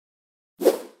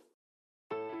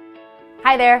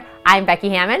Hi there, I'm Becky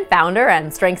Hammond, founder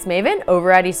and strengths maven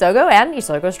over at Isogo and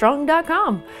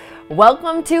isogostrong.com.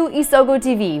 Welcome to Isogo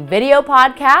TV, video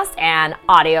podcast and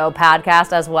audio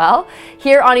podcast as well.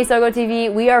 Here on Isogo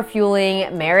TV, we are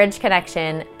fueling marriage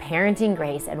connection, parenting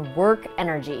grace, and work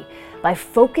energy by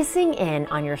focusing in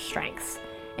on your strengths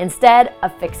instead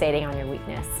of fixating on your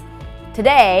weakness.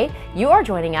 Today, you are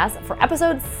joining us for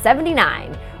episode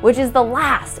 79, which is the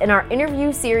last in our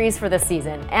interview series for this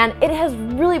season, and it has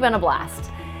really been a blast.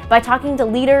 By talking to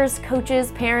leaders,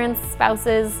 coaches, parents,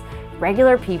 spouses,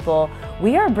 regular people,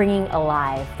 we are bringing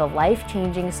alive the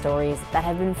life-changing stories that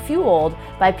have been fueled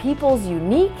by people's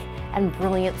unique and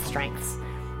brilliant strengths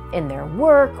in their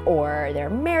work or their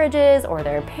marriages or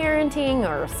their parenting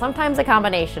or sometimes a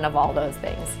combination of all those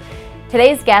things.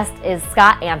 Today's guest is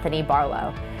Scott Anthony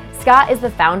Barlow. Scott is the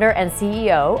founder and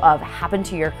CEO of Happen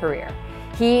to Your Career.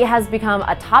 He has become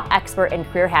a top expert in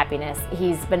career happiness.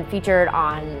 He's been featured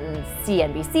on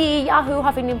CNBC, Yahoo,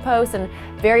 Huffington Post, and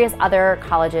various other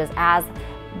colleges as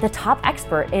the top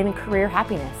expert in career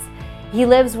happiness. He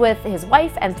lives with his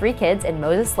wife and 3 kids in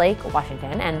Moses Lake,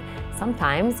 Washington, and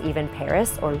sometimes even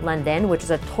Paris or London, which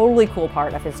is a totally cool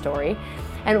part of his story.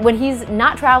 And when he's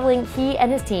not traveling, he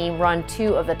and his team run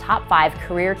 2 of the top 5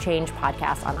 career change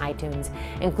podcasts on iTunes,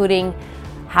 including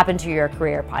Happen to Your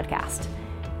Career podcast.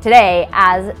 Today,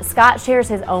 as Scott shares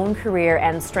his own career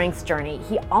and strengths journey,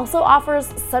 he also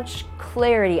offers such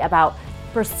clarity about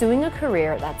pursuing a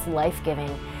career that's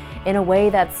life-giving in a way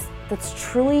that's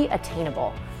truly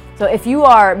attainable. So if you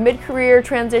are mid-career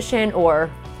transition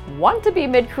or want to be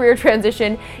mid-career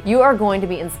transition, you are going to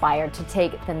be inspired to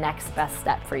take the next best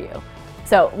step for you.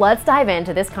 So let's dive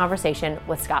into this conversation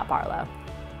with Scott Barlow.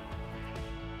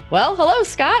 Well, hello,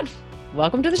 Scott.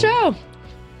 Welcome to the show.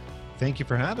 Thank you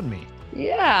for having me.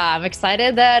 Yeah, I'm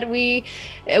excited that we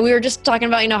were just talking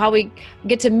about, how we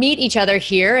get to meet each other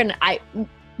here. And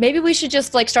maybe we should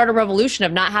just start a revolution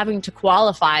of not having to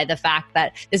qualify the fact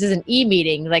that this is an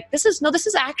e-meeting. This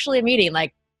is actually a meeting.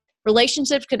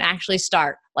 Relationships can actually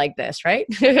start like this, right?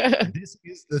 This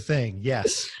is the thing.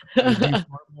 Yes. We do far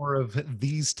more of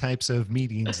these types of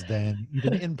meetings than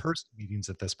even in-person meetings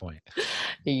at this point.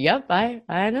 Yep.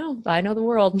 I know the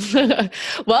world.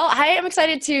 Well, I am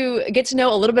excited to get to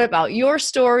know a little bit about your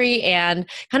story and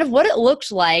kind of what it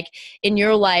looked like in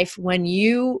your life when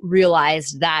you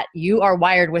realized that you are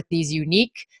wired with these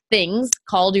unique things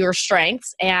called your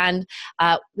strengths and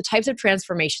the types of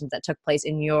transformations that took place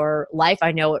in your life.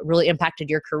 I know it really impacted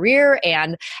your career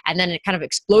and then it kind of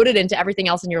exploded into everything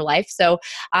else in your life. So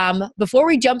before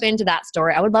we jump into that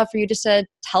story, I would love for you just to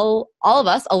tell all of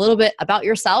us a little bit about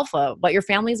yourself, what your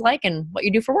family's like and what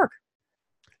you do for work.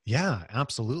 Yeah,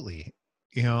 absolutely.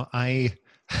 My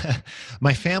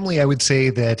family, I would say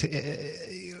that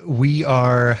we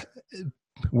are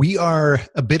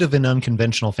a bit of an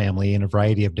unconventional family in a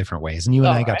variety of different ways. And you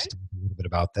and I got to talk a little bit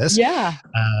about this. Yeah.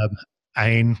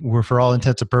 We're, for all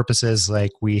intents and purposes,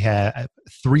 we have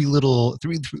three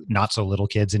not so little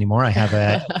kids anymore. I have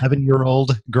a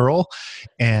 7-year-old girl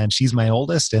and she's my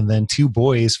oldest, and then 2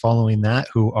 boys following that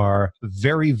who are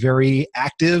very, very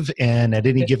active, and at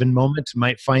any given moment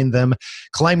might find them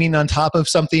climbing on top of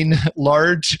something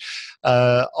large,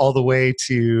 all the way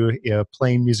to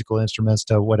playing musical instruments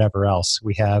to whatever else.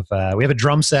 We have a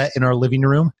drum set in our living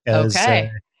room as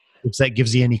if that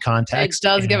gives you any context. It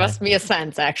does give me a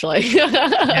sense, actually.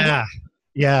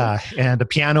 Yeah. And a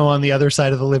piano on the other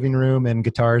side of the living room and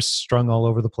guitars strung all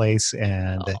over the place.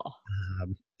 And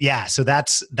so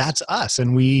that's us.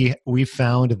 And we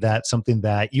found that something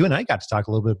that you and I got to talk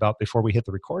a little bit about before we hit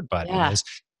the record button is,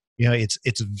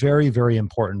 it's very, very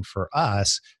important for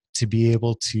us to be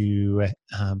able to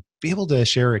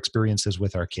share experiences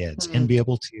with our kids and be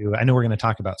able to, I know we're going to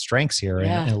talk about strengths here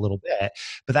in a little bit,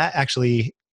 but that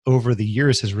actually over the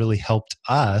years has really helped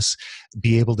us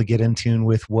be able to get in tune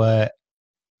with what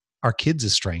our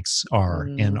kids' strengths are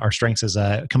and our strengths as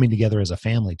coming together as a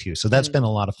family too. So that's been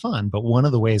a lot of fun. But one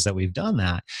of the ways that we've done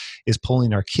that is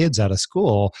pulling our kids out of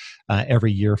school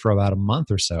every year for about a month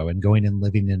or so and going and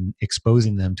living and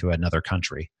exposing them to another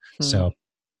country. So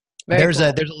there's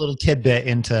a little tidbit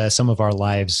into some of our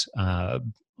lives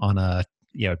on a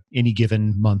any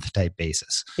given month type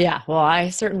basis. Yeah. Well, I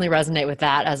certainly resonate with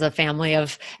that as a family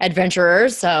of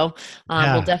adventurers. So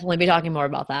we'll definitely be talking more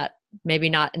about that. Maybe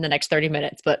not in the next 30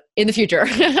 minutes, but in the future.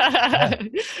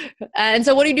 And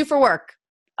so what do you do for work?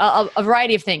 A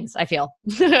variety of things, I feel.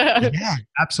 Yeah,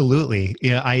 absolutely.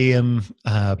 I am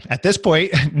at this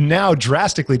point now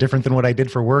drastically different than what I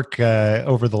did for work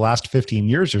over the last 15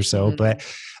 years or so. But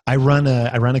I run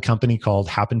a company called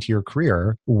Happen to Your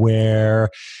Career, where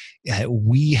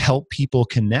we help people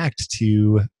connect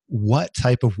to what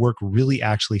type of work really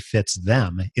actually fits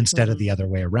them instead of the other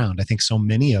way around. I think so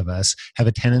many of us have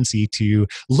a tendency to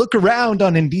look around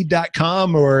on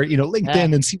Indeed.com or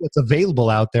LinkedIn and see what's available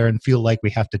out there and feel like we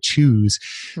have to choose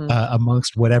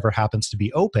amongst whatever happens to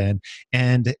be open.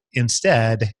 And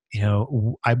instead,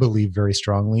 I believe very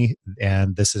strongly,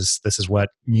 and this is what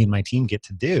me and my team get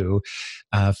to do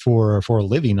for a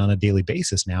living on a daily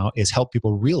basis now, is help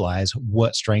people realize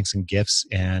what strengths and gifts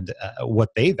and what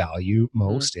they value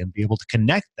most, and be able to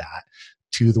connect that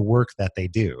to the work that they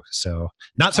do. So,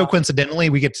 not so coincidentally,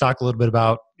 we get to talk a little bit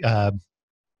about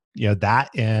that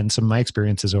and some of my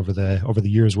experiences over the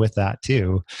years with that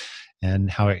too,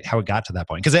 and how it got to that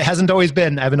point. Because I haven't always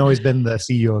been the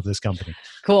CEO of this company.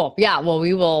 Cool. Yeah. Well,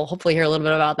 we will hopefully hear a little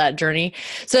bit about that journey.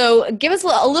 So give us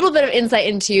a little bit of insight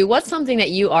into what's something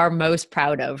that you are most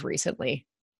proud of recently.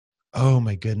 Oh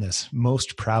my goodness.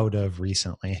 Most proud of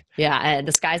recently. Yeah. And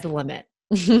the sky's the limit.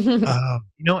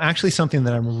 Actually something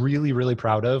that I'm really, really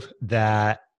proud of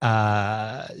that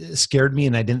scared me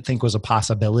and I didn't think was a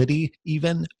possibility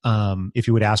even if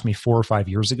you would ask me 4 or 5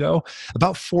 years ago.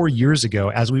 About 4 years ago,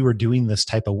 as we were doing this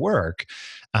type of work,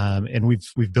 and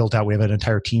we've built out, we have an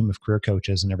entire team of career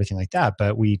coaches and everything like that,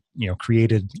 but we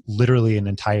created literally an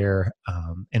entire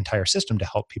system to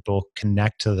help people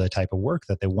connect to the type of work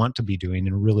that they want to be doing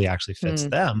and really actually fits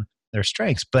them, their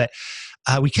strengths. But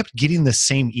we kept getting the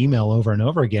same email over and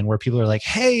over again where people are like,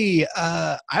 hey,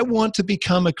 I want to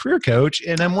become a career coach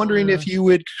and I'm wondering if you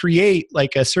would create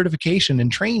like a certification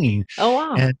and training. Oh,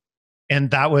 wow.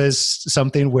 And that was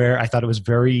something where I thought it was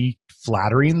very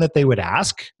flattering that they would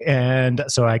ask. And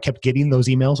so I kept getting those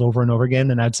emails over and over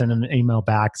again. And I'd send an email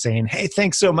back saying, hey,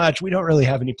 thanks so much. We don't really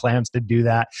have any plans to do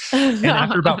that. And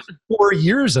after about 4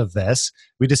 years of this,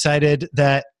 we decided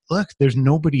that, look, there's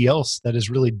nobody else that is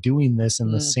really doing this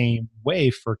in the same way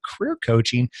for career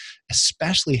coaching,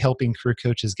 especially helping career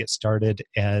coaches get started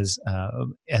as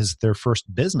their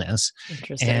first business.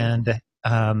 Interesting. And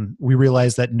we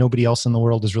realized that nobody else in the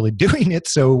world is really doing it.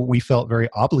 So we felt very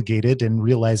obligated and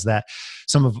realized that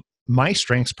some of my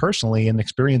strengths personally and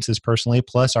experiences personally,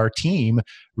 plus our team,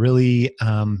 really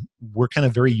we're kind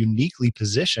of very uniquely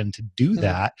positioned to do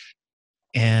that.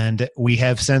 And we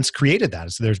have since created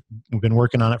that. So we've been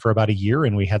working on it for about a year,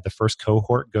 and we had the first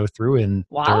cohort go through, and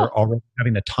they're already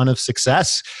having a ton of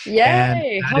success.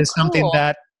 Yay! And that is something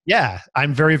that,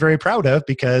 I'm very, very proud of,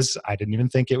 because I didn't even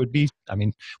think it would be. I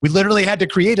mean, we literally had to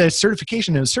create a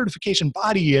certification and a certification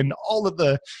body and all of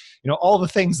the, all the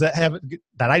things that I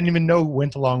didn't even know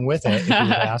went along with it if you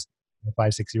would ask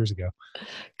 5-6 years ago.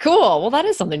 Cool. Well, that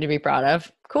is something to be proud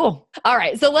of. Cool. All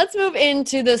right. So let's move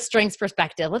into the strengths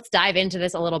perspective. Let's dive into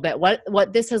this a little bit.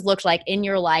 What this has looked like in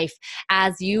your life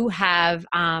as you have,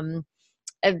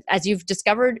 as you've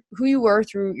discovered who you were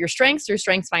through your strengths, through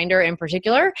StrengthsFinder in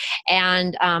particular,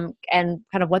 and kind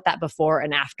of what that before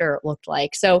and after looked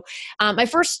like. So my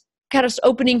first kind of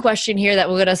opening question here that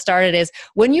we're going to start it is,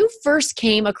 when you first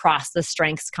came across the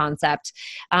strengths concept,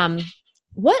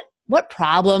 what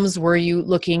problems were you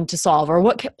looking to solve, or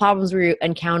what problems were you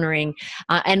encountering?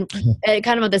 And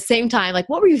kind of at the same time, like,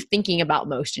 what were you thinking about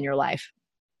most in your life?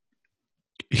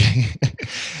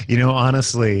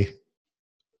 Honestly,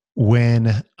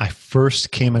 when I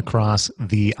first came across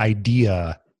the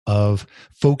idea of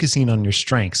focusing on your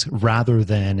strengths rather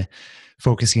than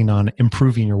focusing on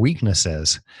improving your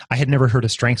weaknesses, I had never heard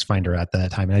of StrengthsFinder at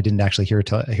that time. And I didn't actually hear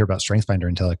about StrengthsFinder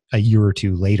until a year or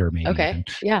two later, maybe. Okay.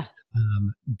 Yeah.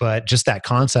 But just that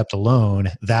concept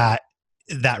alone, that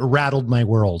rattled my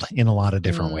world in a lot of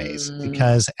different ways,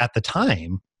 because at the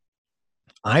time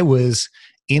I was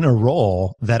in a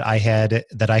role that I had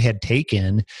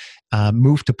taken,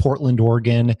 moved to Portland,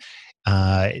 Oregon,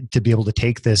 to be able to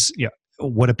take this,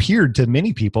 what appeared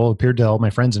to all my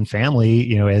friends and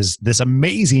family, as this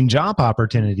amazing job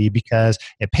opportunity because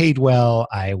it paid well.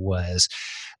 I was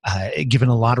given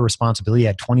a lot of responsibility. I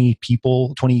had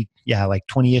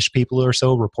 20-ish people or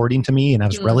so reporting to me. And I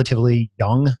was relatively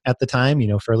young at the time,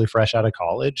 fairly fresh out of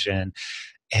college.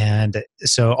 And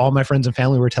so all my friends and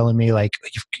family were telling me, like,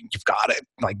 you've got to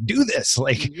do this.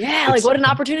 Like, what an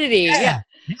opportunity. Yeah,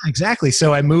 exactly.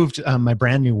 So I moved my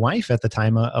brand new wife at the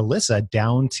time, Alyssa,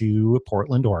 down to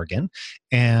Portland, Oregon.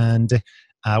 And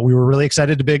we were really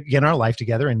excited to begin our life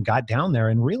together, and got down there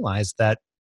and realized that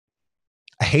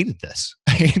I hated this.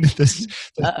 I hated this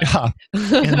job.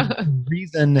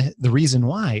 And the reason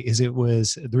why is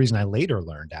the reason I later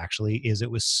learned actually is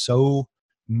it was so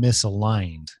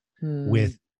misaligned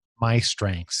with my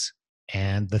strengths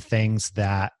and the things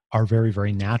that are very,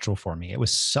 very natural for me. It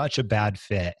was such a bad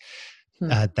fit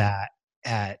that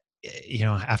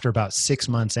after about 6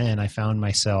 months in, I found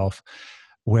myself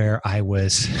where I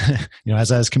was,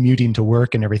 as I was commuting to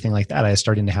work and everything like that, I was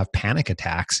starting to have panic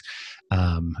attacks.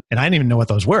 And I didn't even know what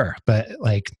those were, but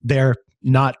like they're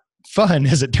not fun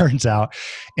as it turns out.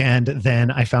 And then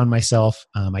I found myself,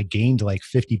 I gained like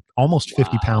almost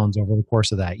 50 pounds over the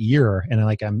course of that year. And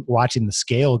I'm watching the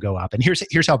scale go up. And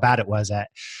here's how bad it was at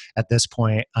this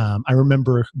point. I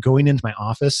remember going into my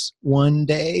office one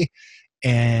day,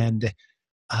 and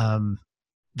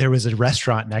there was a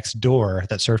restaurant next door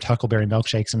that served Huckleberry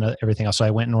milkshakes and everything else. So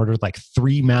I went and ordered like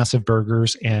 3 massive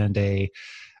burgers and a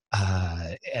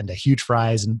huge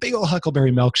fries and big old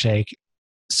Huckleberry milkshake,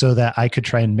 so that I could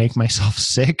try and make myself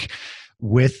sick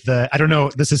with I don't know,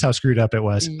 this is how screwed up it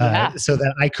was. So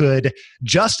that I could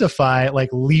justify like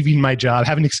leaving my job,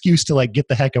 have an excuse to like get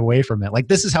the heck away from it. Like,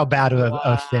 this is how bad of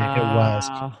a thing it was.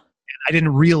 And I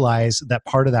didn't realize that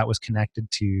part of that was connected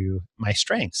to my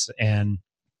strengths, and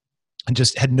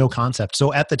just had no concept.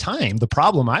 So at the time, the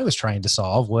problem I was trying to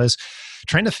solve was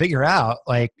trying to figure out,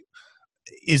 like,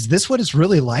 is this what it's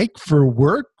really like for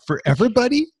work for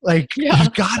everybody? Like,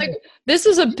 you've got this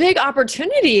is a big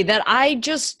opportunity that I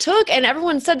just took, and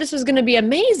everyone said this was going to be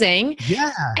amazing.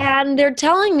 Yeah. And they're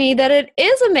telling me that it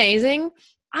is amazing.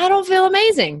 I don't feel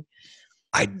amazing.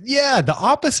 The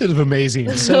opposite of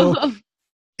amazing. So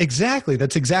exactly.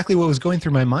 That's exactly what was going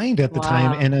through my mind at the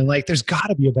time. And I'm like, there's got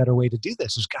to be a better way to do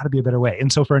this. There's got to be a better way.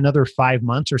 And so for another 5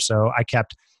 months or so, I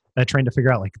kept trying to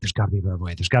figure out, like, there's got to be a better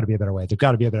way. There's got to be a better way. There's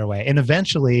got to be a better way. And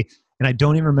eventually, and I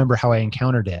don't even remember how I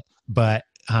encountered it, but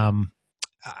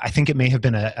I think it may have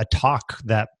been a talk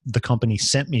that the company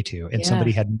sent me to, and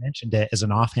somebody had mentioned it as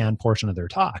an offhand portion of their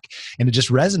talk. And it just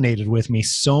resonated with me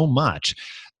so much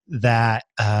that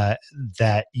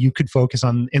you could focus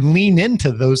on and lean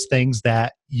into those things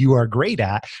that you are great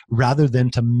at, rather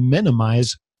than to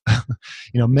minimize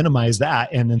that,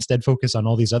 and instead focus on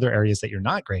all these other areas that you're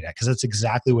not great at. Because that's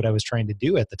exactly what I was trying to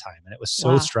do at the time. And it was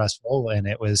so stressful, and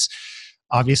it was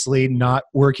obviously not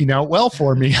working out well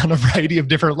for me on a variety of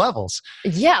different levels.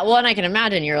 Yeah. Well, and I can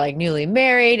imagine you're like newly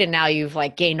married, and now you've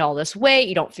like gained all this weight.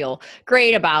 You don't feel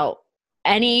great about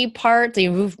any parts.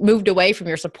 You moved away from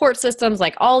your support systems,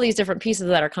 like all these different pieces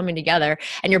that are coming together,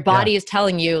 and your body is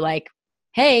telling you like,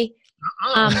 hey,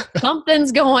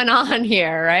 something's going on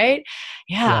here, right?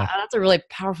 Yeah, that's a really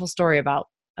powerful story about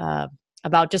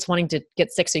just wanting to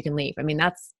get sick so you can leave. I mean,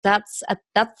 that's a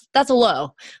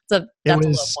low. That's a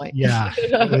low point. Yeah,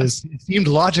 it seemed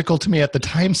logical to me at the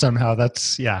time somehow.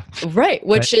 Right.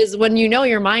 Which is when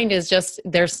your mind is just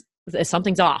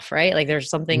something's off, right? Like there's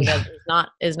something that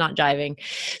is not jiving.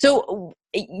 So,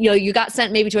 you got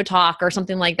sent maybe to a talk or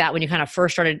something like that when you kind of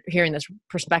first started hearing this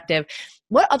perspective.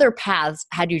 What other paths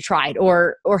had you tried,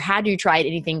 or had you tried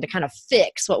anything to kind of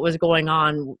fix what was going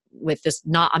on with this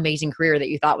not amazing career that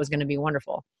you thought was going to be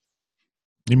wonderful?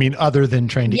 You mean other than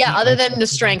trying to other than the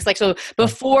strengths? Like, so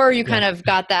before you kind of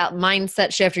got that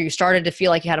mindset shift, or you started to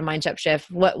feel like you had a mindset shift,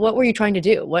 what were you trying to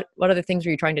do? What other things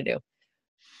were you trying to do?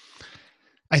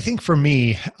 I think for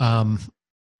me,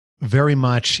 very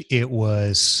much it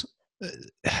was,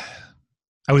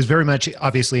 I was very much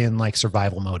obviously in like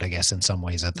survival mode, I guess, in some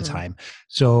ways at the time.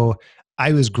 So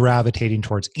I was gravitating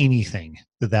towards anything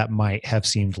that might have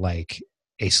seemed like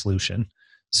a solution.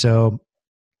 So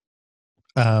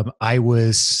I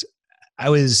was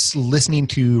listening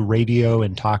to radio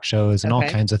and talk shows and all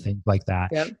kinds of things like that.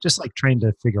 Just like trying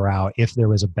to figure out if there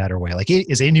was a better way. Like,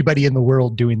 is anybody in the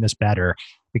world doing this better?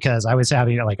 Because I was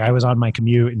I was on my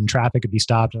commute and traffic would be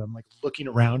stopped, and I'm like looking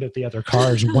around at the other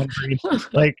cars wondering,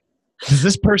 like, does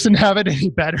this person have it any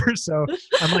better? So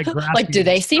I'm like, like, do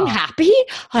they seem happy?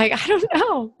 Like, I don't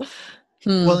know.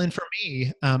 Well, and for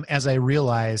me, as I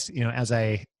realized,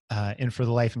 and for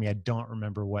the life of me, I don't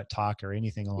remember what talk or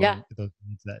anything along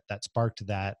that sparked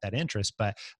that interest.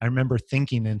 But I remember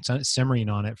thinking and simmering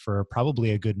on it for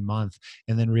probably a good month,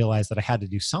 and then realized that I had to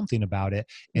do something about it.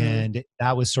 And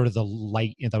that was sort of the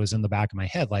light that was in the back of my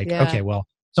head. Like, okay, well,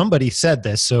 somebody said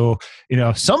this. So,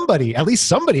 at least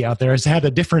somebody out there has had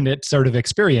a different sort of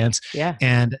experience. Yeah.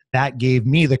 And that gave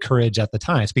me the courage at the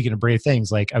time. Speaking of brave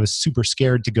things, like I was super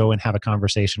scared to go and have a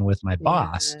conversation with my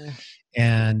boss.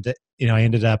 And, I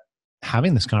ended up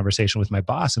having this conversation with my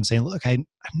boss and saying, look, I'm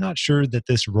not sure that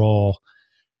this role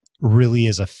really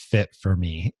is a fit for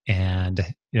me. And,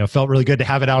 it felt really good to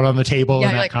have it out on the table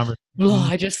in that conversation. Oh,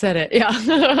 I just said it.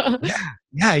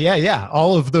 Yeah. Yeah.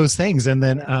 All of those things. And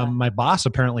then my boss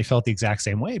apparently felt the exact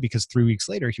same way because 3 weeks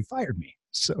later he fired me.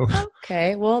 So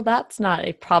okay, well, that's not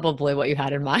probably what you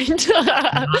had in mind.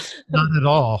 not at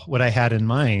all what I had in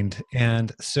mind.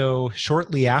 And so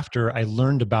shortly after I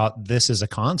learned about this as a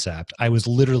concept, I was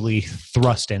literally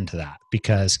thrust into that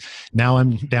because now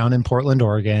I'm down in Portland,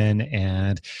 Oregon,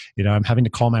 and I'm having to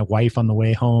call my wife on the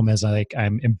way home as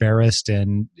I'm embarrassed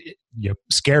and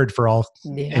scared for all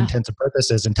intents and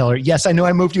purposes and tell her, yes, I know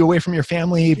I moved you away from your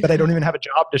family, but I don't even have a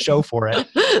job to show for it.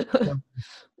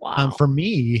 Wow. For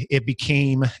me, it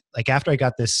became like after I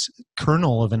got this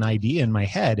kernel of an idea in my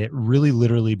head, it really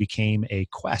literally became a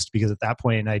quest because at that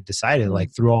point I decided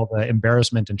like through all the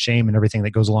embarrassment and shame and everything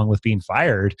that goes along with being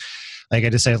fired, like I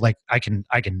decided like I can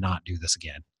not do this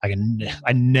again.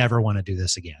 I never want to do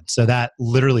this again. So that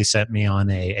literally set me on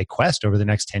a quest over the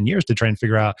next 10 years to try and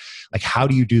figure out like, how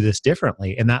do you do this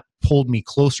differently? And that pulled me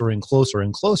closer and closer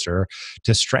and closer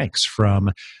to strengths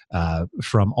from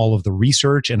all of the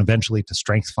research and eventually to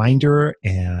StrengthsFinder.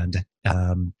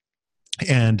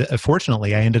 And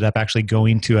fortunately, I ended up actually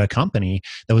going to a company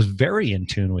that was very in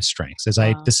tune with strengths as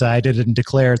I decided and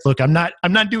declared, look, I'm not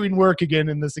doing work again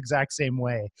in this exact same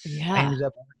way. I ended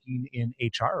up working in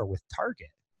HR with Target.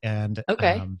 And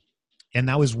and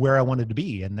that was where I wanted to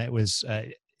be. And that was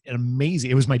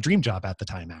amazing. It was my dream job at the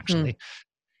time, actually.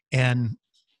 And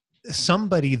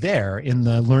somebody there in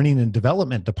the learning and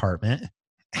development department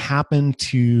happened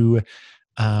to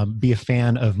be a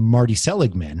fan of Marty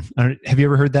Seligman. Have you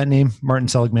ever heard that name? Martin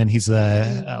Seligman. He's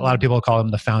a lot of people call him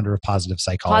the founder of positive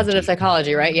psychology. Positive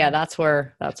psychology, right? Yeah, that's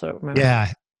what I remember.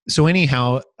 Yeah. So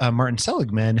anyhow, Martin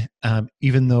Seligman,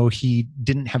 even though he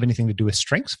didn't have anything to do with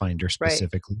StrengthsFinder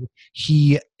specifically,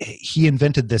 he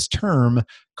invented this term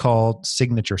called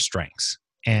signature strengths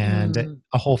and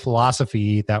a whole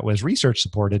philosophy that was research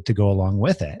supported to go along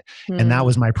with it. And that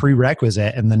was my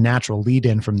prerequisite. And the natural lead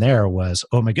in from there was,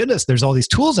 oh my goodness, there's all these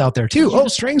tools out there too. Oh,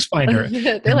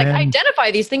 StrengthsFinder. They're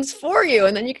identify these things for you.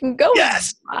 And then you can go.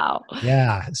 Yes. Wow.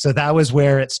 Yeah. So that was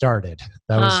where it started.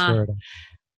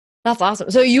 That's awesome.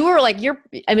 So you were like,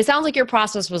 it sounds like your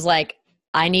process was like,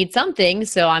 I need something,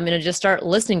 so I'm going to just start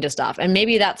listening to stuff. And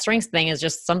maybe that strengths thing is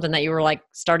just something that you were like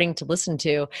starting to listen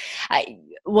to.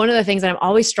 One of the things that I'm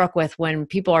always struck with when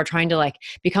people are trying to like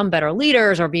become better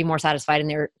leaders or be more satisfied in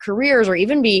their careers or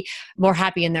even be more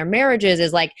happy in their marriages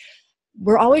is like,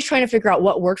 we're always trying to figure out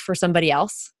what worked for somebody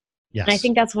else. Yes. And I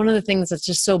think that's one of the things that's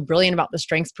just so brilliant about the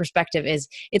strengths perspective is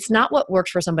it's not what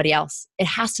works for somebody else. It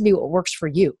has to be what works for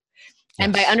you.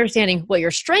 And by understanding what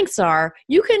your strengths are,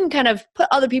 you can kind of put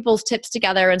other people's tips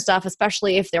together and stuff,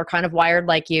 especially if they're kind of wired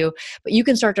like you. But you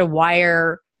can start to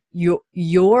wire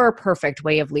your perfect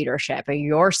way of leadership or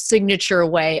your signature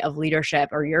way of leadership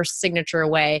or your signature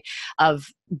way of,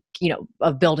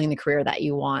 of building the career that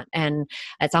you want. And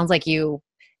it sounds like you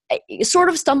sort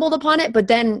of stumbled upon it, but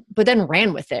then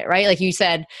ran with it, right? Like you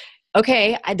said,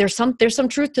 okay, there's some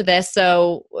truth to this.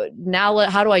 So now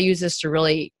how do I use this to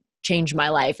really change my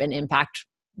life and impact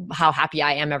how happy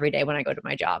I am every day when I go to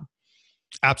my job?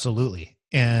 Absolutely.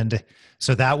 And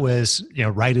so that was,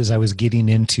 right as I was getting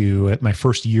into my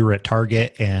first year at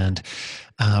Target and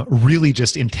really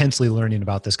just intensely learning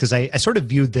about this because I sort of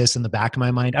viewed this in the back of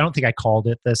my mind. I don't think I called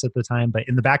it this at the time, but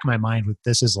in the back of my mind,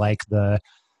 this is like the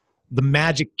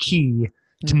magic key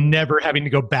to never having to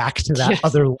go back to that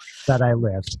other life that I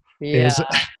lived. Is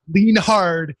lean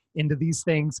hard into these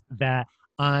things that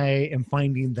I am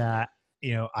finding that,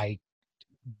 I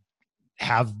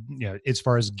have, as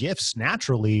far as gifts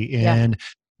naturally and,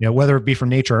 whether it be from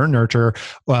nature or nurture,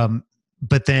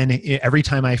 but then every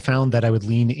time I found that I would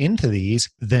lean into these,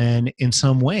 then in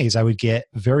some ways I would get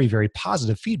very, very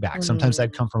positive feedback. Sometimes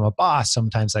that'd come from a boss.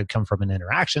 Sometimes that'd come from an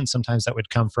interaction. Sometimes that would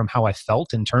come from how I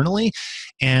felt internally.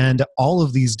 And all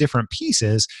of these different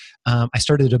pieces, I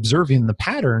started observing the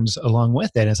patterns along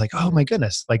with it. And it's like, oh my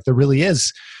goodness, like there really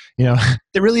is, there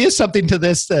really is something to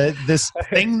this, this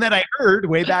thing that I heard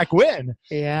way back when.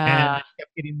 Yeah. And I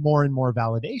kept getting more and more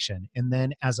validation. And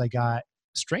then as I got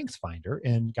StrengthsFinder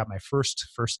and got my first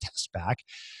test back,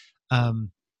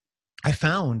 I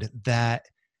found that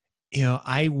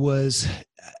I was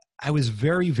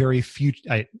very, very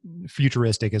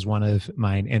futuristic is one of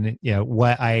mine, and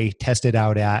what I tested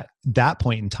out at that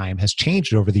point in time has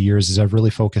changed over the years as I've really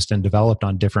focused and developed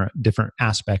on different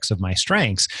aspects of my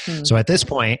strengths. So at this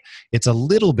point, it's a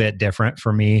little bit different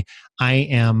for me. I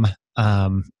am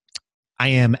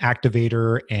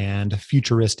activator and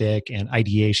futuristic and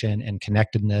ideation and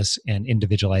connectedness and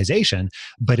individualization.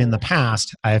 But in the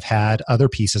past, I've had other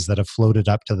pieces that have floated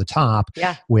up to the top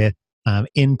with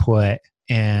input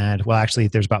and well, actually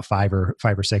there's about five or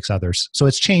six others. So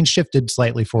it's shifted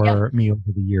slightly for me over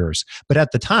the years. But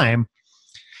at the time,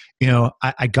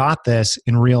 I got this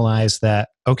and realized that,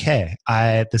 okay,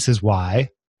 this is why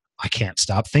I can't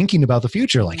stop thinking about the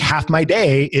future. Like half my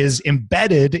day is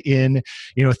embedded in,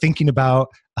 thinking about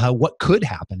what could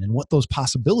happen and what those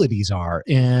possibilities are.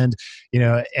 And,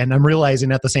 and I'm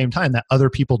realizing at the same time that other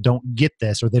people don't get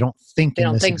this, or they don't think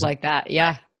like that.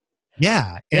 Yeah.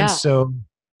 Yeah. And so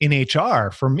in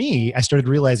HR, for me, I started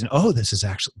realizing, oh, this is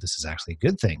actually a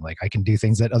good thing. Like I can do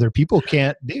things that other people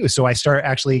can't do. So I started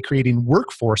actually creating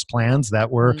workforce plans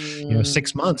that were,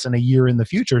 6 months and a year in the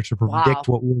future to predict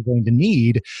what we were going to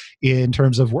need in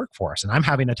terms of workforce. And I'm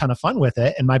having a ton of fun with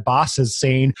it. And my boss is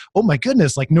saying, oh my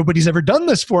goodness, like nobody's ever done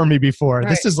this for me before. Right.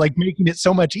 This is like making it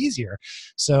so much easier.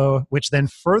 So, which then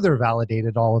further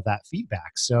validated all of that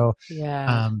feedback. So,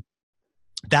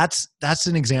 that's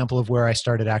an example of where I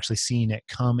started actually seeing it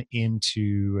come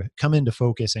into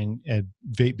focus and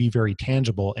be very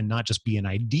tangible, and not just be an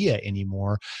idea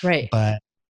anymore, right? But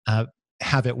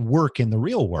have it work in the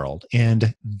real world.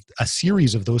 And a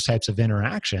series of those types of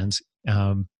interactions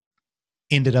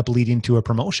ended up leading to a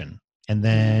promotion, and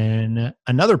then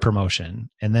another promotion,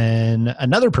 and then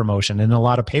another promotion, and a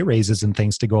lot of pay raises and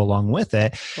things to go along with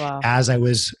it. Wow. As I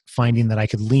was finding that I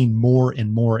could lean more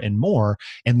and more and more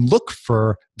and look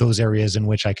for those areas in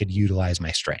which I could utilize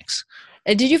my strengths.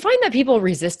 And did you find that people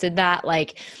resisted that?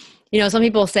 Like, some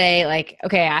people say like,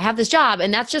 okay, I have this job,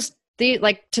 and that's just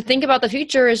to think about the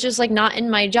future is just like not in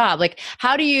my job. Like,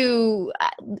 how do you,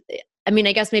 I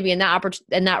guess maybe in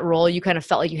that role, you kind of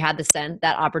felt like you had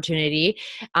that opportunity.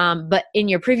 But in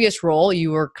your previous role,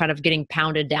 you were kind of getting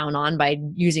pounded down on by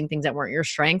using things that weren't your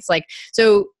strengths. Like,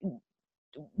 so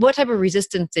what type of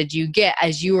resistance did you get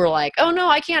as you were like, oh no,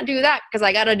 I can't do that because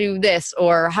I got to do this?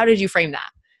 Or how did you frame that?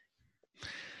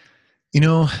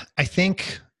 I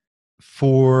think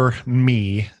for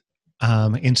me,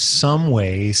 in some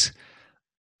ways,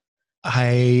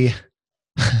 I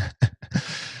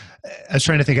was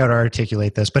trying to think how to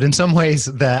articulate this, but in some ways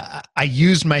that I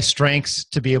used my strengths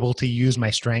to be able to use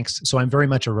my strengths. So I'm very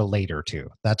much a relator too.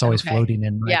 That's always floating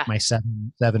in my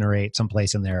seven or eight,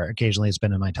 someplace in there. Occasionally it's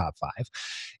been in my top 5,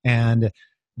 and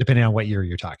depending on what year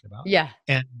you're talking about. Yeah.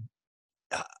 And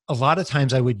a lot of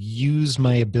times I would use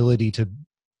my ability to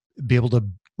be able to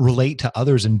relate to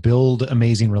others and build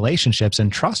amazing relationships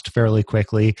and trust fairly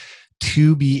quickly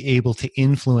to be able to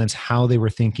influence how they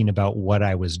were thinking about what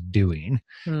I was doing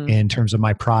in terms of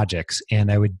my projects.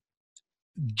 And I would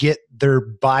get their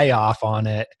buy off on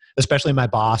it, especially my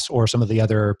boss or some of the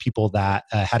other people that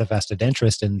had a vested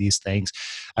interest in these things.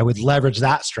 I would leverage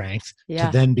that strength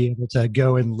to then be able to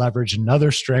go and leverage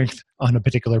another strength on a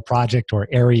particular project or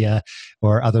area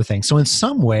or other things. So in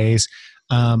some ways,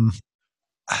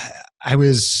 I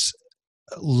was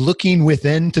looking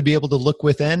within to be able to look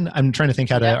within. I'm trying to think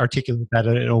how to articulate that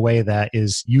in a way that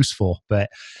is useful, but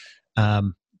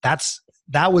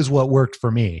that was what worked for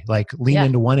me. Like lean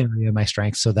into one area of my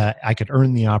strengths so that I could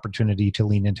earn the opportunity to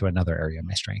lean into another area of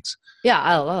my strengths. Yeah,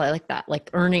 I like that. Like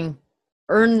earn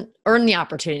the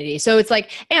opportunity. So it's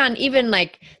like, and even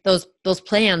like those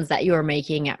plans that you were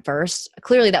making at first,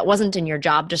 clearly that wasn't in your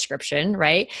job description,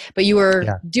 right? But you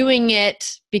were doing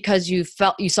it because you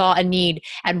saw a need.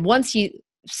 And once he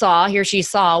or she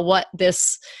saw what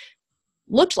this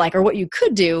looked like or what you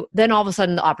could do, then all of a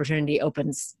sudden the opportunity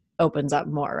opens up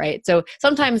more, right? So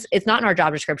sometimes it's not in our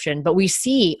job description, but we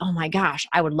see, oh my gosh,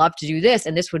 I would love to do this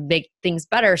and this would make things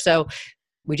better. So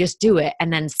we just do it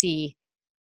and then see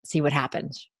what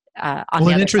happens on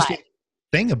the other interesting side.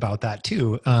 Thing about that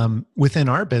too, within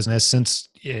our business, since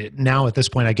now at this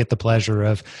point I get the pleasure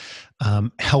of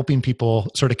helping people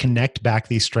sort of connect back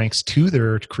these strengths to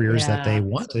their careers that they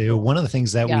want to. One of the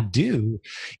things that we do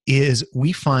is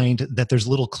we find that there's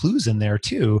little clues in there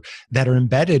too that are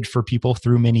embedded for people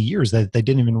through many years that they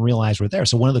didn't even realize were there.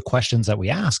 So one of the questions that we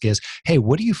ask is, hey,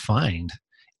 what do you find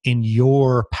in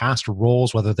your past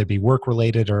roles, whether they be work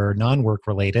related or non-work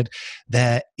related,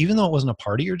 that even though it wasn't a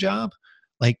part of your job,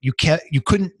 like you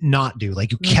couldn't not do,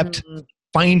 like you kept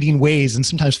finding ways and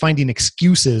sometimes finding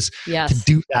excuses to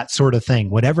do that sort of thing,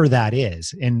 whatever that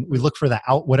is. And we look for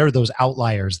whatever those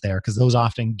outliers there, because those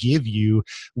often give you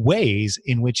ways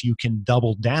in which you can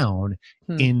double down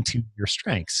into your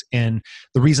strengths. And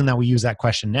the reason that we use that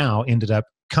question now ended up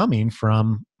coming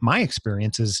from my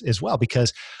experiences as well,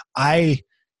 because I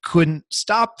couldn't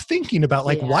stop thinking about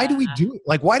why do we do it?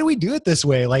 Like, why do we do it this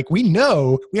way? Like we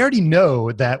already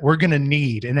know that we're going to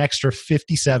need an extra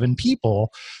 57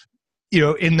 people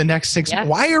in the next 6 Yeah. months,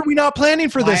 why are we not planning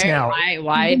for this now?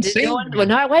 Why is no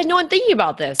one thinking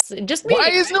about this? Just me. Why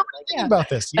is no one thinking about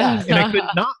this? Yeah. And I could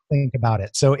not think about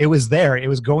it. So it was there. It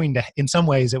was going to, in some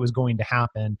ways, it was going to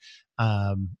happen.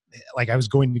 Like I was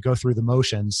going to go through the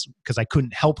motions because I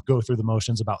couldn't help go through the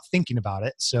motions about thinking about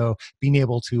it. So being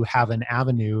able to have an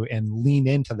avenue and lean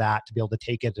into that to be able to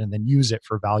take it and then use it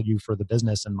for value for the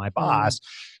business and my boss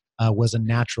was a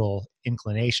natural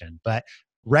inclination. But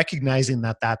recognizing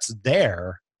that that's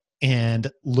there and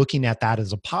looking at that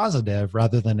as a positive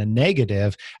rather than a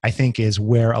negative, I think is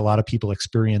where a lot of people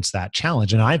experience that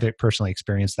challenge. And I've personally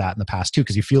experienced that in the past too,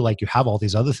 because you feel like you have all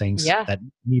these other things that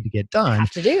need to get done.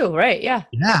 Have to do, right? Yeah.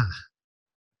 Yeah.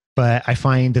 But I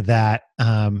find that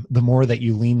the more that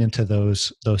you lean into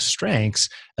those strengths,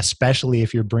 especially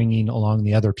if you're bringing along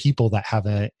the other people that have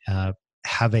a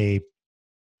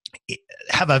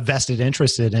vested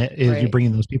interest in it, if you're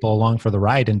bringing those people along for the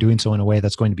ride and doing so in a way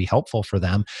that's going to be helpful for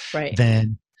them,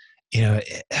 then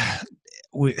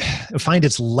we find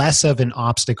it's less of an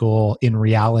obstacle in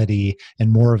reality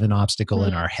and more of an obstacle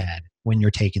in our head when you're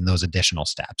taking those additional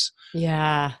steps.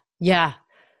 Yeah.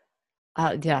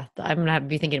 I'm going to have to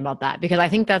be thinking about that, because I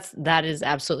think that is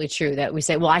absolutely true, that we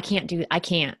say, well,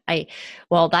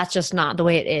 well, that's just not the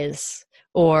way it is.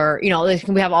 Or,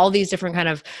 we have all these different kind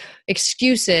of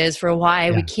excuses for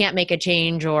why we can't make a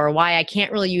change, or why I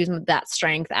can't really use that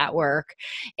strength at work.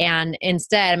 And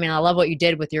instead, I love what you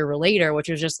did with your relator, which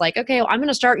was just like, okay, well, I'm going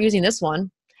to start using this one,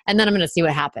 and then I'm going to see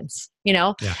what happens,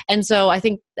 And so I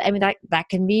think, that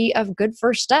can be a good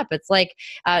first step. It's like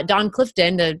Don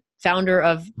Clifton, the founder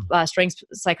of Strengths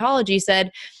Psychology,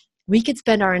 said, we could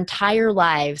spend our entire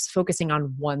lives focusing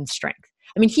on one strength.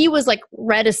 He was like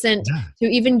reticent to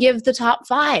even give the top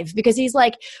 5, because he's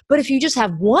like, but if you just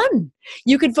have one,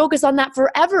 you could focus on that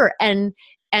forever and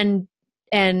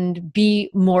be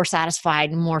more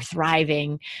satisfied and more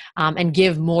thriving, and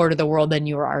give more to the world than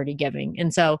you were already giving.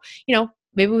 And so,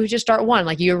 maybe we just start one,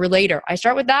 like your relator. I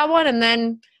start with that one, and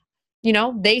then,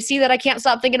 they see that I can't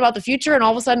stop thinking about the future, and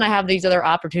all of a sudden I have these other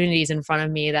opportunities in front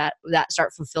of me that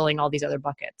start fulfilling all these other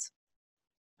buckets.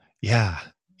 Yeah.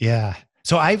 Yeah.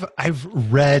 So I've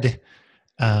read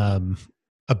a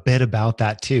bit about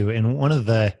that too, and one of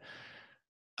the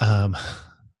I've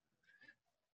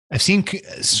seen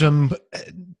some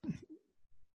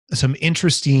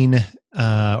interesting,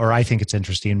 or I think it's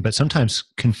interesting, but sometimes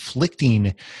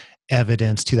conflicting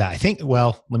evidence to that. I think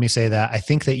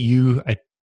that you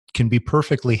can be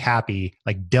perfectly happy,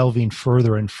 like delving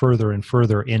further and further and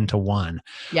further into one.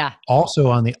 Yeah. Also,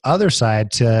 on the other side,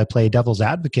 to play devil's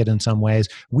advocate in some ways,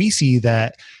 we see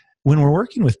that when we're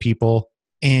working with people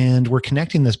and we're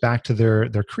connecting this back to their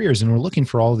careers, and we're looking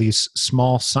for all these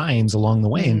small signs along the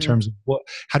way in terms of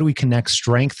how do we connect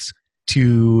strengths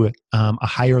to a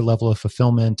higher level of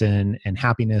fulfillment and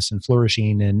happiness and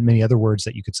flourishing, and many other words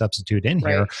that you could substitute in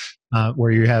here,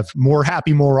 where you have more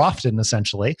happy more often,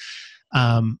 essentially.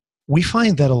 We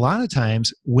find that a lot of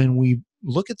times when we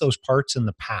look at those parts in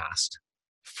the past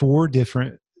for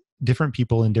different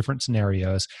people in different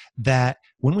scenarios, that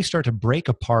when we start to break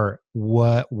apart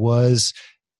what was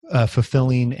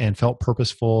fulfilling and felt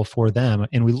purposeful for them,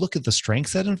 and we look at the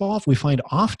strengths that involve, we find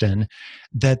often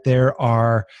that there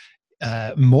are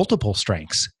multiple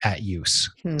strengths at use.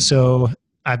 So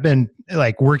I've been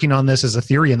like working on this as a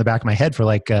theory in the back of my head for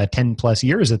like 10 plus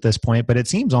years at this point, but it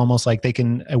seems almost like they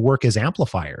can work as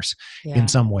amplifiers in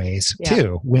some ways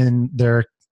too, when they're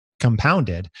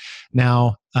compounded.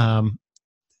 Now,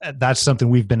 that's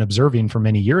something we've been observing for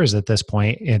many years at this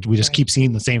point, and we just keep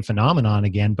seeing the same phenomenon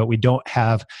again, but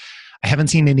I haven't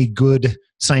seen any good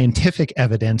scientific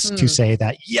evidence to say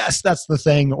that, yes, that's the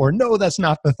thing, or no, that's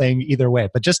not the thing, either way,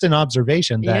 but just an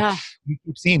observation that we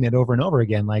keep seeing it over and over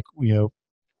again. Like,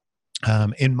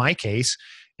 in my case,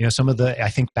 I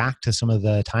think back to some of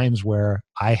the times where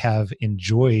I have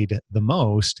enjoyed the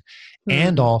most,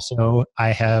 and also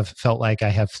I have felt like I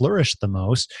have flourished the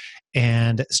most,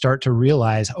 and start to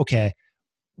realize, okay,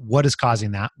 what is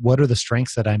causing that? What are the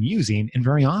strengths that I'm using? And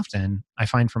very often I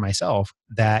find for myself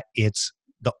that it's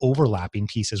the overlapping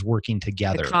pieces working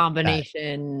together. The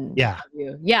combination. Yeah.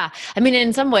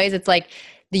 In some ways it's like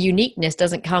the uniqueness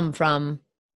doesn't come from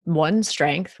one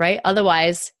strength, right?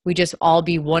 Otherwise we just all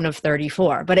be one of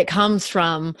 34, but it comes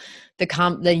from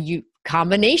the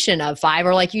combination of 5,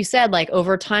 or like you said, like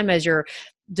over time, as you're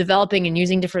developing and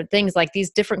using different things, like these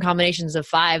different combinations of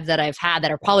 5 that I've had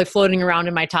that are probably floating around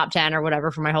in my top 10 or whatever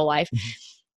for my whole life.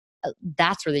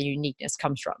 that's where the uniqueness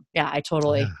comes from. Yeah, I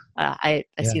totally, Yeah. I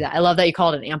see that. I love that you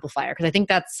call it an amplifier, because I think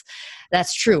that's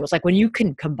true. It's like when you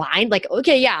can combine, like,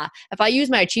 okay, yeah, if I use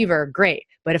my achiever, great.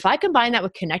 But if I combine that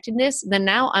with connectedness, then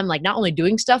now I'm like not only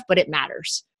doing stuff, but it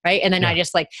matters. Right. And then I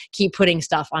just like keep putting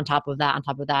stuff on top of that,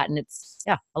 And it's,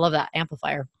 yeah, I love that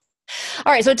amplifier.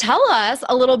 All right. So tell us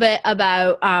a little bit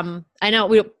about, I know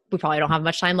we probably don't have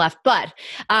much time left, but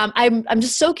I'm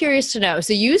just so curious to know.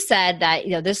 So you said that,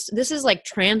 this is like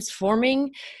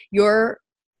transforming your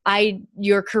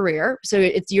career.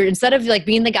 So you're, instead of like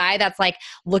being the guy that's like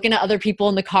looking at other people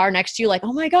in the car next to you, like,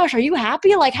 oh my gosh, are you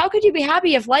happy? Like, how could you be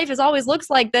happy if life always looks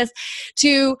like this?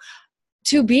 To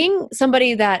being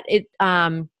somebody that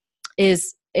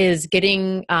is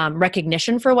getting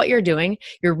recognition for what you're doing.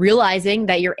 You're realizing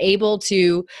that you're able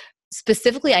to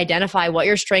specifically identify what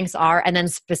your strengths are, and then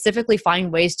specifically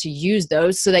find ways to use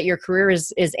those so that your career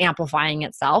is amplifying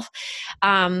itself.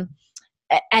 And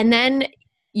then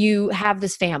you have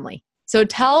this family. So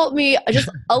tell me just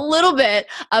a little bit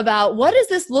about, what does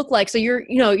this look like? So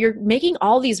you're making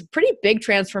all these pretty big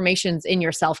transformations in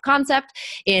your self-concept,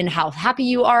 in how happy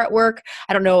you are at work.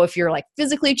 I don't know if you're like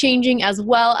physically changing as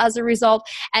well as a result.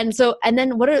 And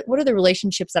then what are the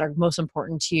relationships that are most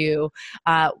important to you?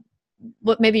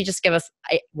 Maybe just give us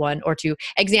one or two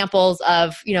examples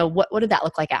of, what did that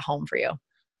look like at home for you?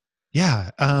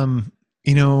 Yeah.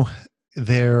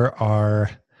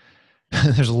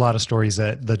 There's a lot of stories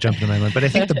that jump into my mind, but I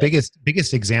think the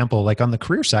biggest example, like on the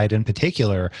career side in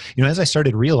particular, as I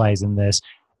started realizing this,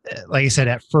 like I said,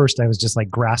 at first I was just like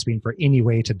grasping for any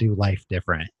way to do life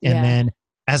different. And then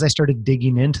as I started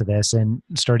digging into this and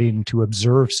starting to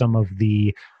observe some of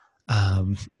the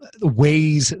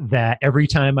ways that every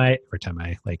time I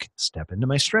like step into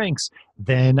my strengths,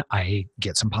 then I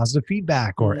get some positive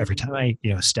feedback, or every time I,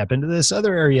 step into this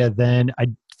other area, then I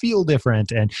feel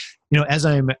different. And, as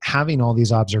I'm having all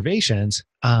these observations,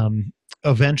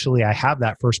 eventually I have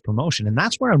that first promotion, and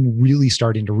that's where I'm really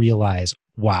starting to realize,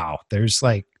 wow, there's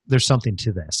something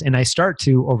to this. And I start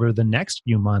to, over the next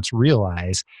few months,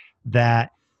 realize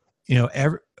that,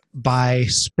 by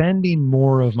spending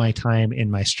more of my time in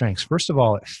my strengths, first of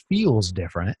all, it feels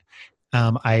different.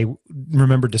 I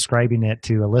remember describing it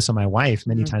to Alyssa, my wife,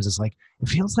 many times. It's like, it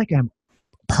feels like I'm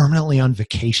permanently on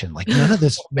vacation. Like, none of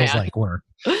this feels like work.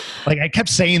 Like, I kept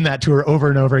saying that to her over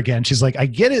and over again. She's like, I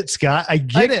get it, Scott. I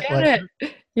get it.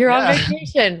 You're on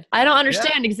vacation. I don't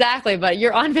understand exactly, but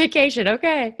you're on vacation.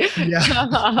 Okay.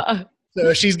 Yeah.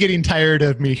 So she's getting tired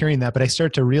of me hearing that, but I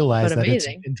start to realize that it's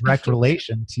in direct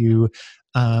relation to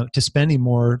spending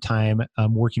more time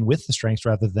working with the strengths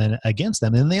rather than against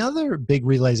them. And the other big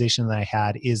realization that I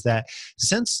had is that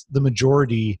since the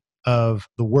majority of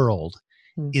the world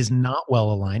is not well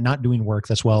aligned, not doing work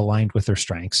that's well aligned with their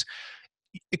strengths,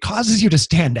 it causes you to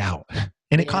stand out.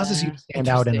 And it causes you to stand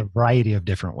out in a variety of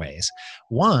different ways.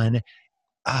 One,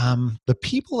 the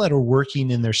people that are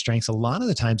working in their strengths, a lot of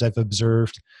the times I've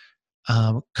observed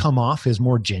come off as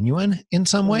more genuine in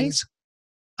some ways,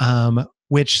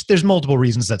 which there's multiple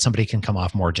reasons that somebody can come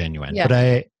off more genuine. But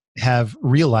I have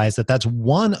realized that that's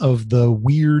one of the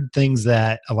weird things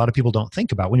that a lot of people don't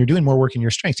think about. When you're doing more work in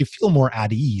your strengths, you feel more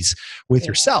at ease with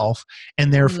yourself,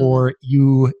 and therefore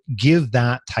you give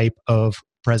that type of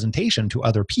presentation to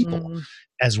other people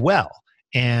as well.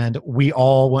 And we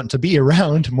all want to be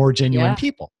around more genuine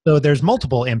people. So there's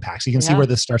multiple impacts. You can see where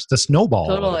this starts to snowball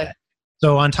a little bit.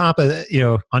 So on top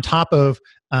of,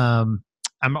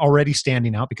 I'm already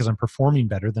standing out because I'm performing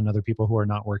better than other people who are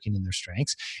not working in their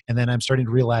strengths. And then I'm starting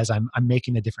to realize I'm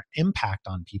making a different impact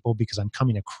on people because I'm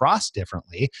coming across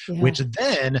differently, which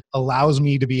then allows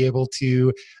me to be able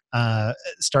to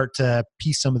start to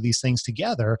piece some of these things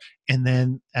together. And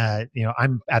then,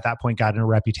 I'm at that point gotten a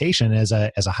reputation as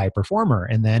a high performer.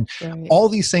 And then all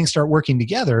these things start working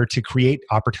together to create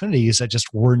opportunities that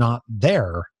just were not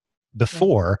there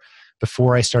before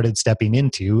I started stepping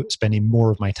into spending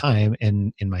more of my time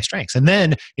in my strengths. And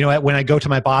then, when I go to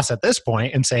my boss at this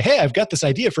point and say, hey, I've got this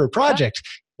idea for a project,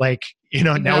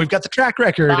 now we've got the track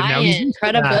record and now he's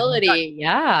credibility.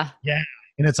 Yeah.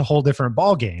 And it's a whole different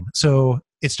ball game. So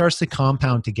it starts to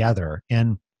compound together.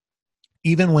 And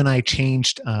even when I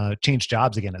changed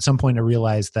jobs again, at some point I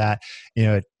realized that,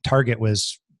 Target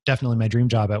was definitely my dream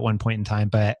job at one point in time.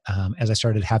 But as I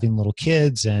started having little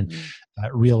kids and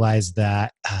realized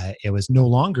that it was no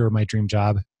longer my dream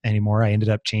job anymore, I ended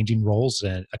up changing roles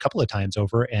a couple of times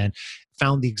over and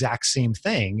found the exact same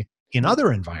thing in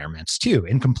other environments too,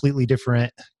 in completely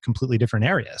different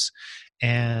areas.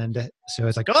 And so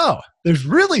it's like, oh, there's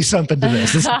really something to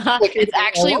this. It's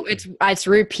actually, it's a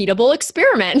repeatable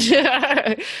experiment.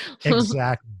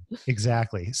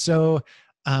 Exactly. So,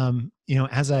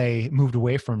 as I moved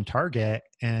away from Target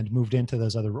and moved into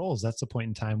those other roles, that's the point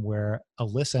in time where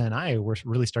Alyssa and I were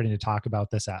really starting to talk about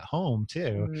this at home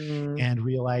too, and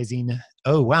realizing,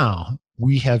 oh, wow,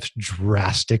 we have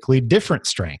drastically different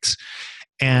strengths.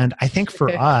 And I think for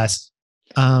us,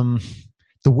 the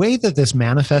way that this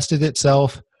manifested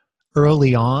itself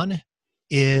early on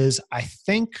is, I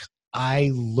think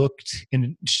I looked,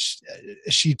 and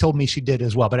she told me she did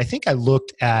as well, but I think I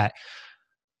looked at,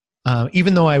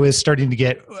 even though I was starting to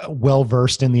get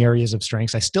well-versed in the areas of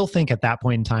strengths, I still think at that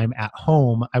point in time at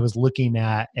home, I was looking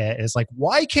at it as like,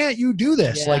 why can't you do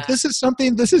this? Yeah. Like, this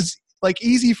is like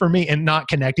easy for me, and not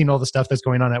connecting all the stuff that's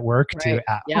going on at work to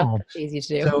at home. Easy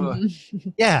to do. So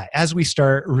yeah, as we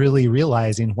start really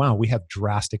realizing, wow, we have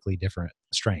drastically different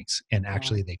strengths, and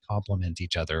actually they complement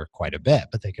each other quite a bit,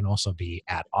 but they can also be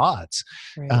at odds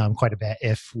quite a bit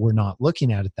if we're not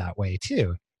looking at it that way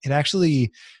too. It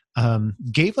actually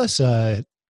gave us a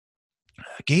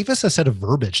set of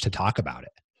verbiage to talk about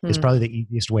it. It's probably the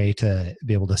easiest way to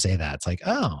be able to say that. It's like,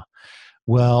 oh,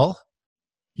 well,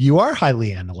 you are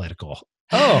highly analytical.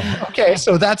 Oh, okay.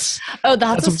 So that's a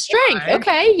strength. Why.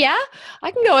 Okay. Yeah.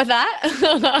 I can go with that.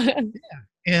 Yeah.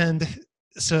 And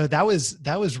so that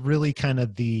was really kind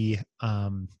of the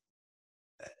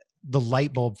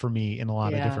light bulb for me in a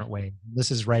lot of different ways.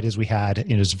 This is right as we had,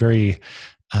 it was very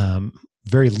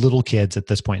little kids at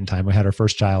this point in time. We had our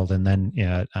first child, and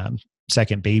then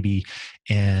second baby,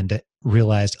 and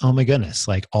realized, oh my goodness,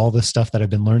 like all the stuff that I've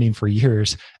been learning for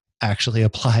years actually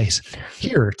applies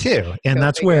here too. And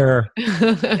that's where,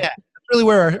 really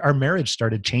where our marriage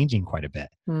started changing quite a bit,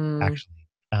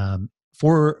 actually,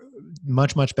 for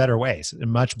much, much better ways,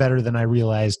 and much better than I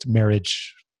realized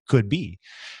marriage could be.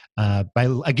 By,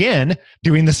 again,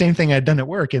 doing the same thing I'd done at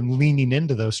work and leaning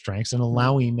into those strengths and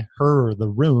allowing her the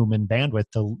room and bandwidth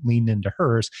to lean into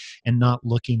hers, and not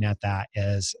looking at that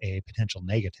as a potential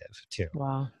negative too.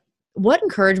 Wow. What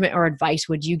encouragement or advice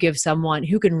would you give someone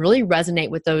who can really resonate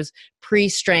with those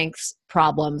pre-strengths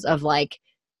problems of like,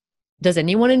 does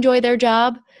anyone enjoy their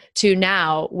job, to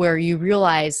now where you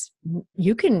realize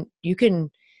you can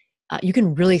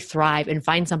really thrive and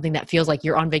find something that feels like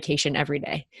you're on vacation every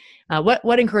day?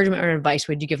 What encouragement or advice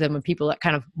would you give them, when people that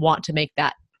kind of want to make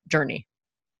that journey?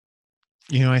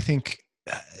 I think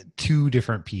two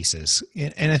different pieces.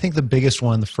 And I think the biggest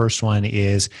one, the first one,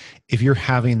 is if you're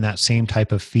having that same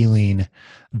type of feeling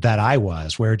that I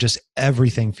was, where just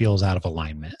everything feels out of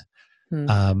alignment,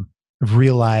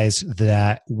 realize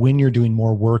that when you're doing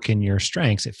more work in your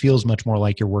strengths, it feels much more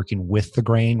like you're working with the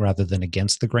grain rather than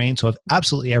against the grain. So if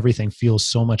absolutely everything feels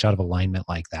so much out of alignment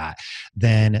like that,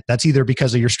 then that's either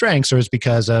because of your strengths or it's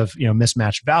because of,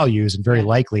 mismatched values, and very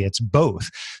likely it's both.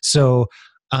 So,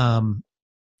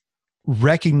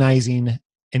 recognizing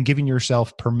and giving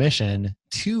yourself permission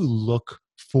to look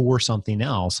for something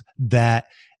else that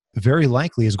very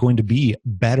likely is going to be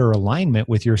better alignment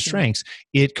with your strengths,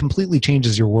 it completely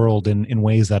changes your world in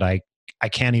ways that I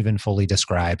can't even fully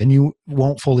describe, and you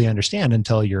won't fully understand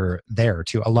until you're there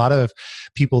too. A lot of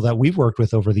people that we've worked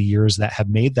with over the years that have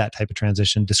made that type of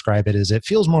transition describe it as, it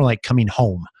feels more like coming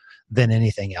home than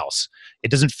anything else.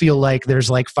 It doesn't feel like there's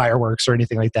like fireworks or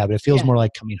anything like that, but it feels more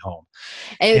like coming home.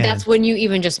 And that's when you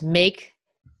even just make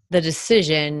the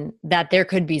decision that there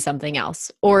could be something else?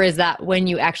 Or is that when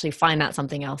you actually find that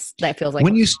something else that feels like...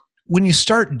 When you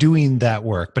start doing that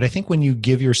work, but I think when you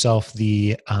give yourself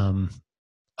the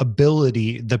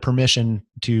ability, the permission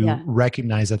to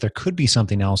recognize that there could be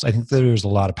something else, I think there's a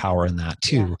lot of power in that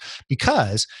too.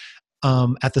 Because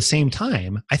at the same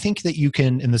time, I think that you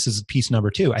can, and this is piece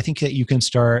number two, I think that you can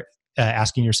start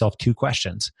asking yourself two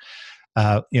questions.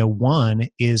 One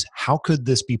is, how could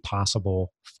this be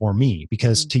possible for me?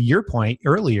 Because to your point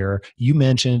earlier, you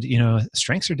mentioned,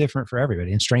 strengths are different for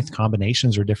everybody, and strength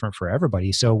combinations are different for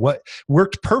everybody. So what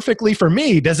worked perfectly for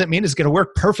me doesn't mean it's going to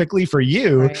work perfectly for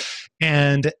you. Right.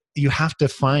 And you have to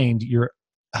find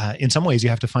in some ways, you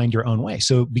have to find your own way.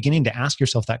 So beginning to ask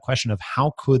yourself that question of,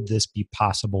 how could this be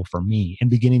possible for me? And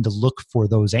beginning to look for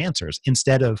those answers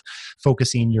instead of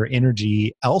focusing your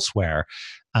energy elsewhere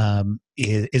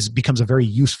becomes a very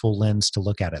useful lens to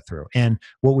look at it through. And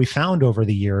what we found over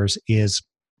the years is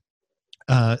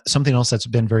something else that's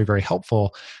been very, very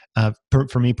helpful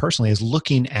for me personally, is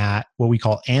looking at what we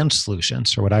call and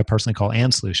solutions, or what I personally call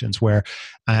and solutions, where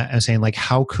I'm saying, like,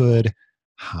 how could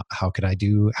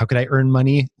I earn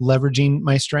money leveraging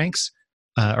my strengths?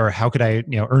 Or how could I,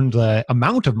 earn the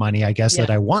amount of money, I guess, that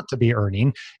I want to be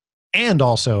earning, and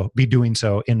also be doing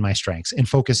so in my strengths, and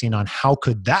focusing on how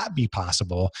could that be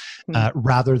possible,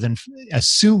 rather than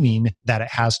assuming that it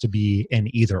has to be an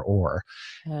either or.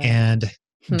 And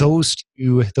those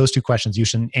two questions,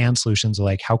 use and solutions,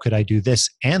 like how could I do this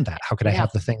and that? How could I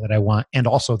have the thing that I want and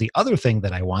also the other thing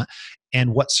that I want?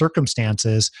 And what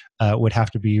circumstances would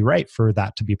have to be right for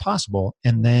that to be possible?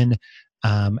 And then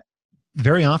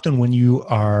very often when you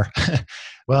are,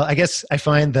 well, I guess I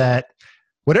find that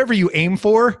whatever you aim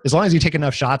for, as long as you take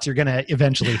enough shots, you're going to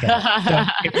eventually hit it. So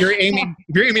if you're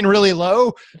aiming really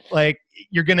low, like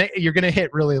you're going to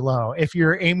hit really low. If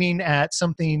you're aiming at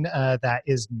something that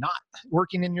is not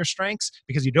working in your strengths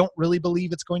because you don't really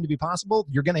believe it's going to be possible,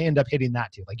 you're going to end up hitting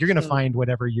that too. Like you're going to find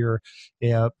whatever you're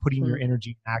putting your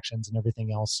energy, actions, and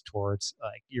everything else towards,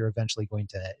 like you're eventually going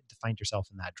to find yourself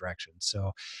in that direction.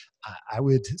 So I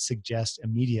would suggest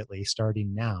immediately,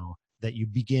 starting now, that you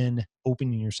begin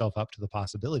opening yourself up to the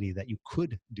possibility that you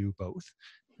could do both,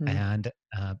 and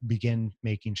begin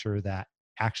making sure that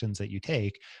actions that you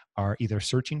take are either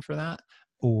searching for that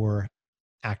or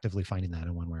actively finding that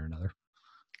in one way or another.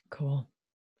 Cool.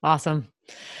 Awesome.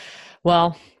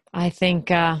 Well, I think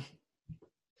that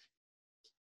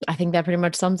pretty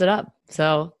much sums it up.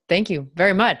 So thank you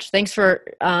very much. Thanks for,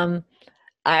 I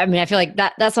feel like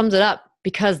that sums it up,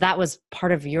 because that was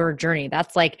part of your journey.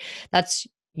 That's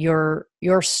your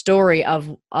story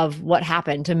of what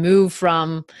happened to move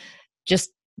from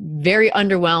just very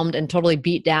underwhelmed and totally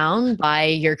beat down by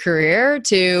your career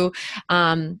to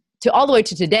all the way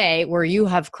to today, where you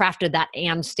have crafted that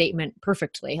and statement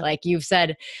perfectly. Like you've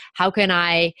said, how can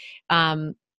I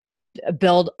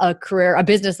build a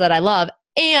business that I love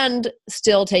and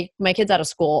still take my kids out of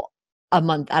school a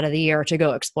month out of the year to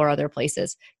go explore other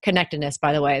places? Connectedness,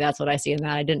 by the way, that's what I see in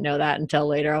that. I didn't know that until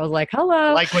later. I was like, hello.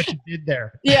 I like what you did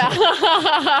there. Yeah.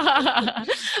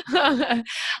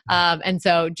 And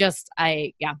so just,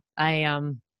 I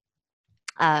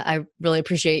really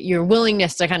appreciate your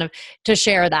willingness to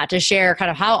share kind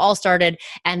of how it all started,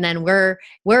 and then where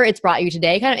it's brought you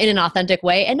today, kind of in an authentic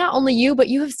way. And not only you, but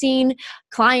you have seen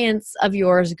clients of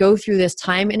yours go through this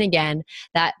time and again,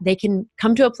 that they can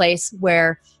come to a place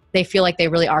where they feel like they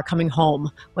really are coming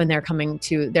home when they're coming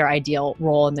to their ideal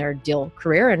role in their ideal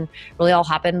career. And really all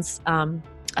happens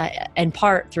in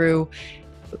part through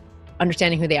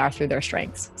understanding who they are through their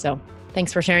strengths. So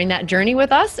thanks for sharing that journey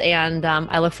with us. And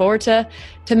I look forward to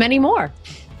many more.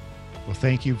 Well,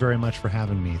 thank you very much for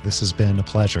having me. This has been a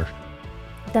pleasure.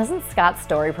 Doesn't Scott's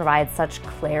story provide such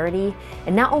clarity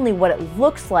in not only what it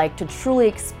looks like to truly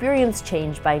experience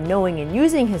change by knowing and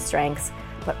using his strengths,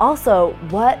 but also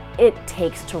what it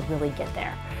takes to really get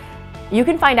there? You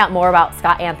can find out more about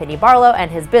Scott Anthony Barlow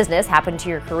and his business, Happen to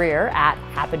Your Career, at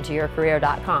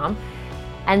happentoyourcareer.com.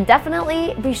 And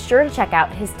definitely be sure to check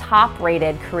out his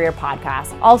top-rated career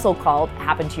podcast, also called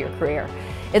Happen to Your Career.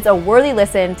 It's a worthy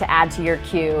listen to add to your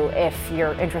queue if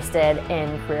you're interested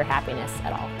in career happiness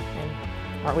at all. And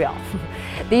aren't we all?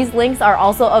 These links are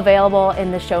also available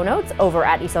in the show notes over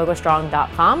at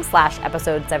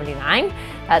isogostrong.com/episode 79.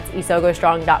 That's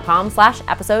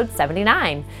isogostrong.com/episode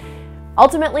 79.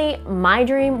 Ultimately, my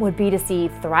dream would be to see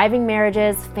thriving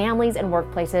marriages, families, and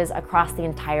workplaces across the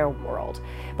entire world.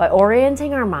 By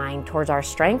orienting our mind towards our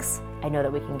strengths, I know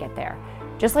that we can get there,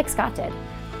 just like Scott did.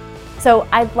 So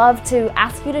I'd love to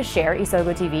ask you to share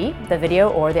Isogo TV, the video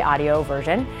or the audio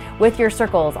version, with your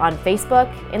circles on Facebook,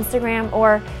 Instagram,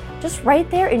 or just right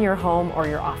there in your home or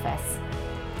your office.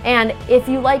 And if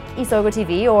you like Isogo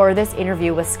TV or this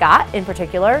interview with Scott in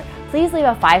particular, please leave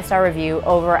a 5-star review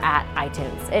over at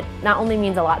iTunes. It not only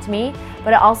means a lot to me,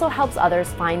 but it also helps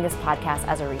others find this podcast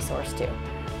as a resource too.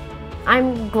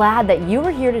 I'm glad that you were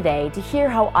here today to hear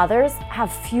how others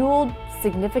have fueled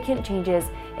significant changes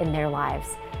in their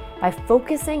lives by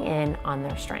focusing in on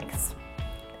their strengths.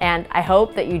 And I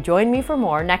hope that you join me for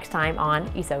more next time on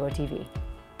Isogo TV.